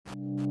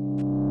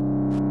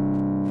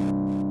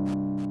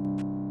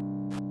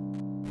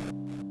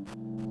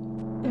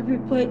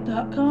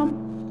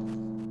Everyplate.com.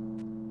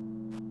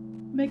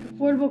 Make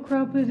affordable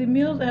crowd-pleasing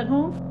meals at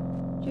home.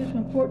 Choose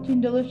from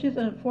 14 delicious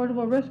and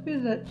affordable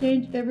recipes that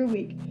change every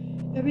week.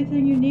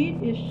 Everything you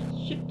need is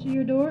shipped to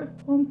your door.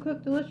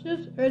 Home-cooked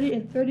deliciousness, ready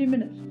in 30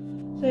 minutes.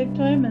 Save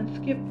time and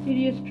skip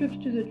tedious trips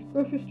to the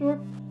grocery store.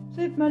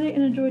 Save money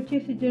and enjoy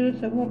tasty dinners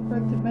that won't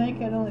break the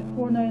bank at only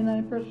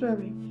 $4.99 per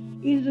serving.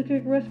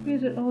 Easy-to-cook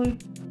recipes at only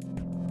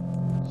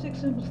 6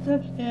 simple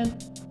steps and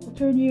will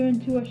turn you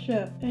into a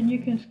chef, and you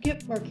can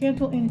skip or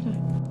cancel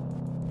anytime.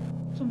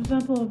 Some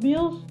examples of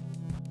meals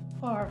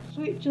are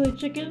sweet chili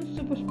chicken,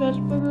 super smash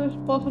burgers,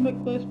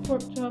 balsamic glazed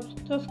pork chops,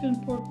 Tuscan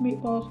pork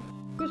meatballs,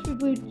 crispy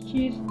blue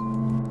cheese,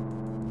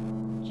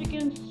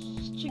 chicken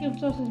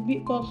sausage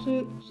meatball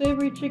soup,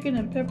 savory chicken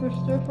and pepper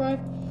stir fry,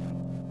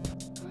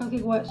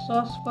 garlic white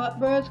sauce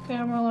flatbreads,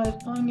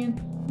 caramelized onion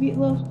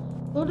meatloaf,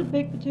 loaded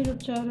baked potato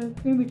chowder,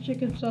 creamy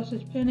chicken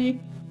sausage penne,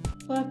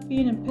 black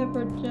bean and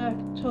pepper jack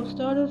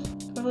tostadas,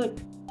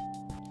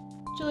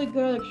 chili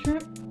garlic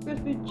shrimp,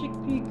 crispy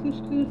chickpea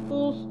couscous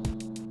bowls,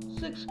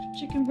 6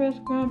 chicken breasts,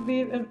 ground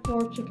beef, and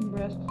 4 chicken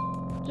breasts.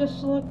 Just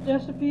select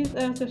recipes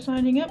after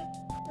signing up.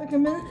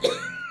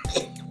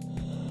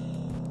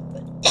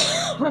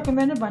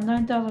 Recommended by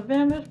 9,000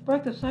 families.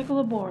 Break the cycle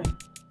of boring.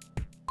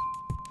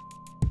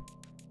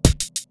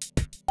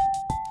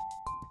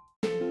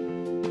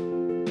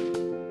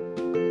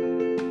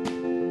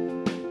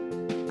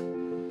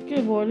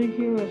 Good morning.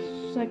 Here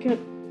is 2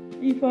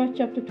 Nephi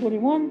chapter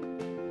 21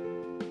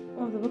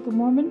 of the Book of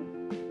Mormon.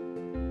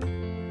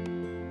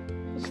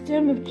 The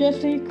stem of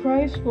Jesse,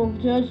 Christ, will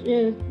judge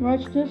in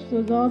righteousness.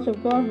 The knowledge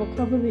of God will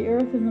cover the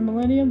earth in the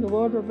millennium. The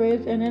Lord will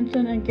raise an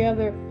ensign and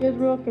gather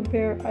Israel.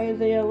 Compare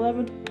Isaiah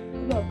 11,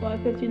 about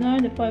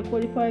 559 to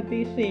 545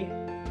 BC.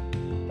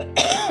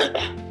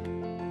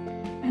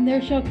 And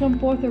there shall come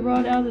forth a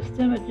rod out of the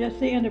stem of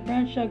Jesse, and a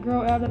branch shall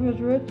grow out of his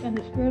roots, and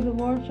the Spirit of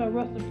the Lord shall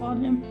rest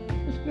upon him,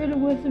 the Spirit of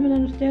wisdom and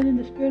understanding,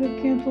 the Spirit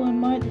of counsel and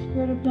might, the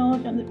Spirit of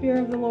knowledge and the fear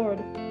of the Lord.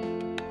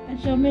 And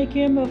shall make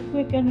him of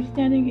quick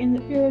understanding in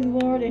the fear of the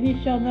Lord, and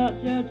he shall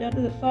not judge after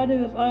the sight of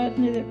his eyes,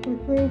 neither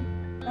reprove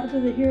after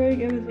the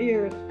hearing of his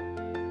ears.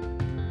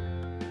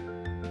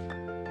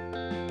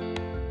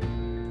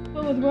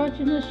 But with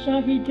righteousness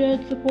shall he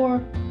judge the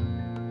poor,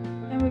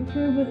 and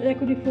reprove with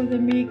equity for the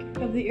meek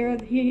of the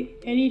earth. And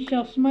he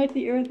shall smite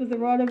the earth with the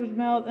rod of his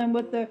mouth, and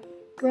with the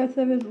breath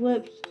of his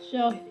lips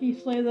shall he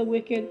slay the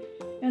wicked.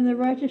 And the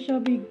righteous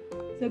shall be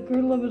the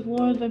girdle of his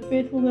loins, and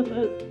faithfulness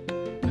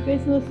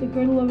the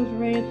girdle of his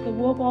reins. The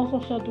wolf also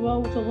shall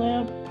dwell with the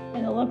lamb,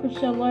 and the leopard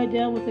shall lie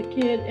down with the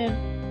kid, and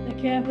the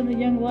calf and the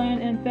young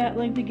lion and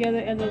fatling together,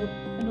 and the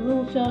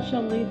little child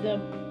shall lead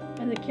them.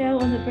 And the cow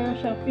and the bear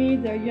shall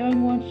feed, their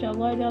young ones shall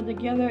lie down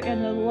together,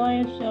 and the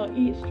lion shall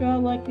eat straw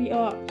like the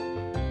ox.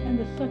 And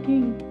the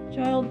sucking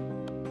child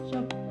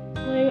shall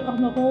play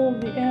on the hole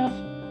of the asp,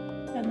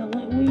 and the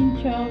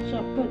weaned child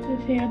shall put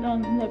his hand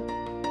on the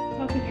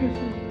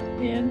cockatrice's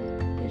den.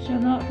 It shall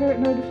not hurt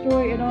nor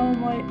destroy in all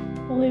my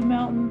holy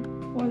mountain,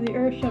 for the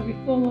earth shall be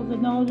full of the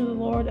knowledge of the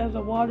Lord as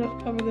the waters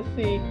cover the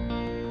sea.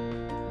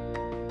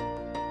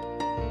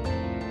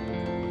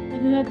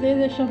 And in that day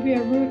there shall be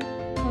a root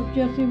of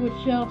Jesse which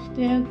shall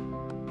stand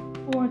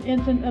for an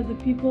ensign of the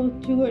people.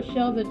 To it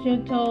shall the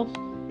Gentiles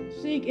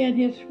seek, and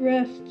his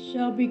rest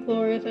shall be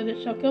glorious. And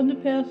it shall come to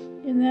pass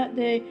in that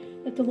day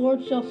that the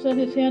Lord shall set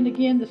his hand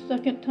again the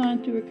second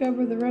time to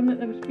recover the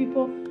remnant of his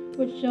people,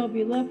 which shall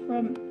be left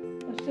from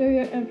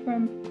Assyria, and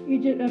from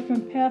Egypt, and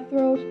from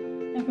Pathros,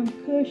 and from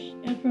Cush,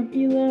 and from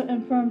Elam,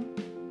 and from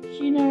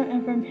Shinar,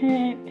 and from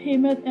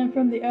Hamath, and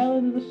from the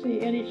island of the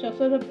sea. And he shall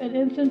set up an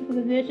ensign for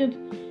the nations,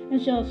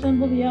 and shall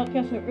assemble the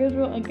outcasts of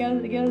Israel, and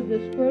gather together the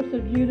dispersed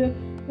of Judah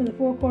from the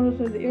four corners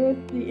of the earth.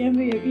 The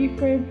envy of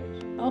Ephraim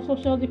also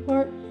shall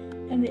depart,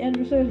 and the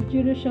adversaries of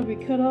Judah shall be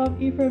cut off.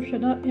 Ephraim shall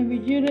not envy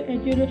Judah,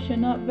 and Judah shall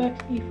not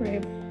vex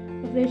Ephraim.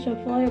 But they shall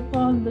fly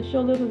upon the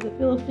shoulders of the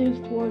Philistines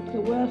towards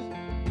the west.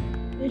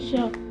 They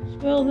shall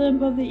swell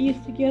them of the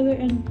east together,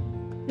 and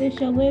they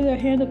shall lay their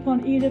hand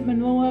upon Edom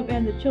and Moab,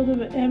 and the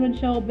children of Ammon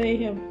shall obey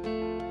them.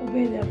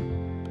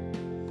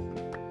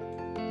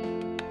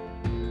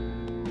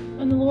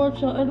 And the Lord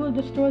shall utterly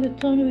destroy the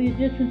tongue of the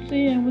Egyptian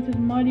sea, and with his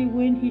mighty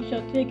wind he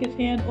shall take his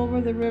hand over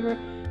the river,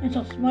 and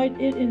shall smite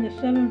it in the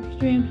 7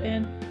 streams,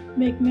 and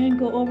make men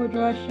go over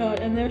dry shod.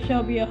 And there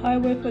shall be a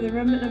highway for the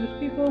remnant of his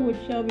people, which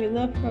shall be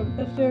left from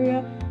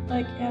Assyria,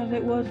 like as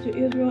it was to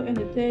Israel in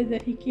the day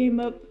that he came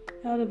up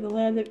out of the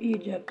land of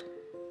Egypt.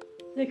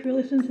 Thank you for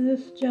listening to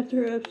this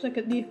chapter of 2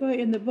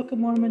 Nephi in the Book of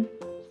Mormon.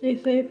 Stay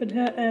safe and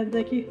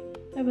thank you.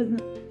 Have a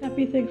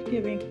happy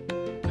Thanksgiving.